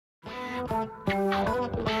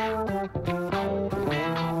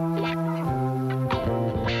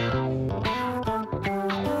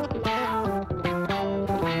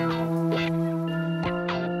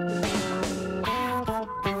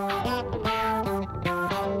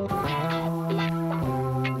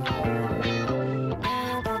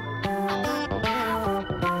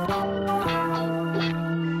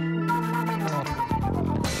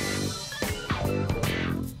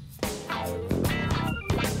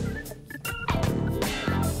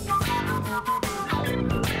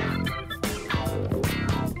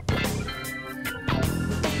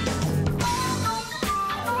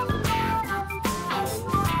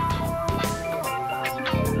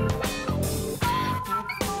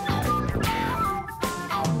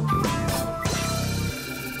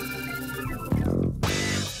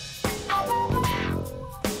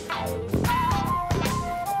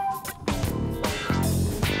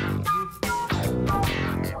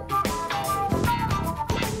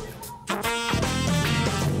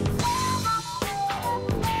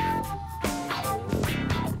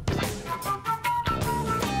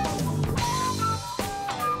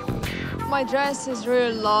My dress is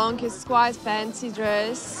really long. It's quite fancy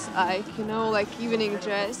dress, like, you know, like evening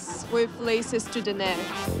dress with laces to the neck.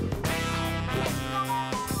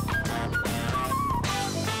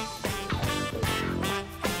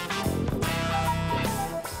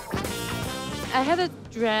 I had a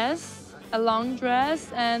dress, a long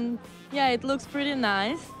dress, and yeah, it looks pretty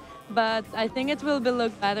nice, but I think it will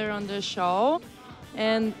look better on the show.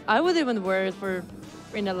 And I would even wear it for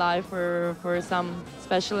in a life for some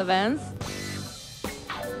special events.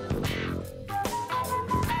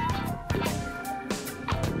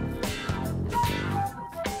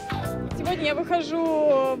 Сегодня я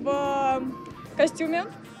выхожу в костюме.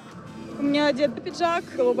 У меня одет пиджак,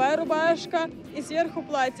 голубая рубашка и сверху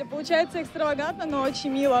платье. Получается экстравагантно, но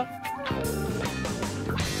очень мило.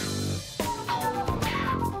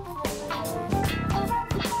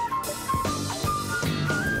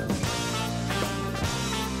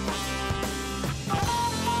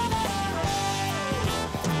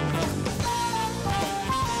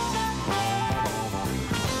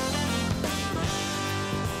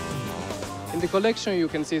 In the collection you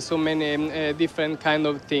can see so many different kind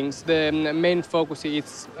of things. The main focus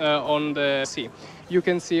is on the sea. You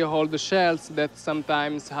can see all the shells that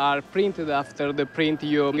sometimes are printed. After the print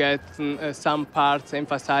you get some parts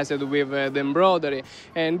emphasized with the embroidery.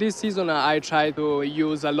 And this season I try to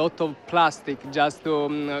use a lot of plastic just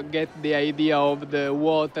to get the idea of the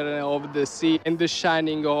water, of the sea, and the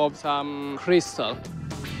shining of some crystal.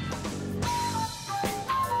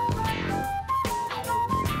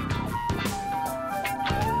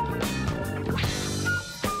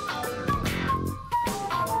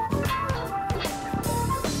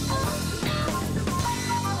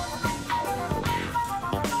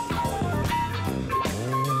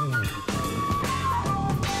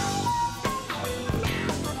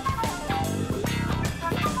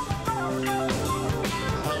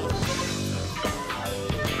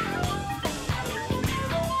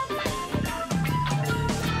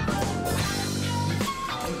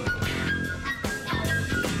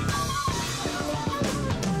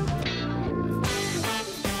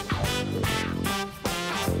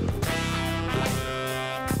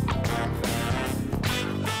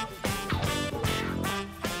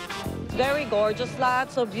 Very gorgeous,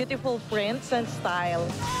 lots of beautiful prints and style.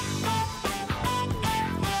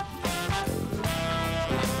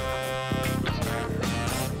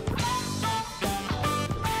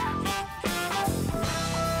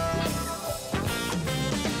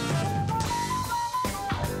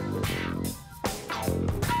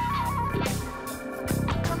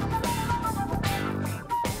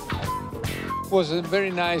 It was a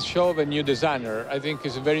very nice show of a new designer. I think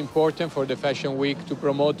it's very important for the Fashion Week to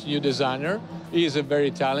promote new designer. He is a very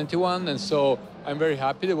talented one, and so I'm very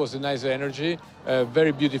happy. There was a nice energy, a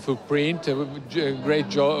very beautiful print, a great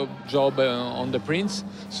job on the prints.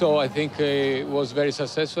 So I think it was very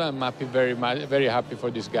successful. I'm happy, very happy for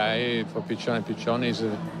this guy, for Piccione.Piccione. He's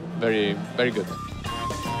very, very good.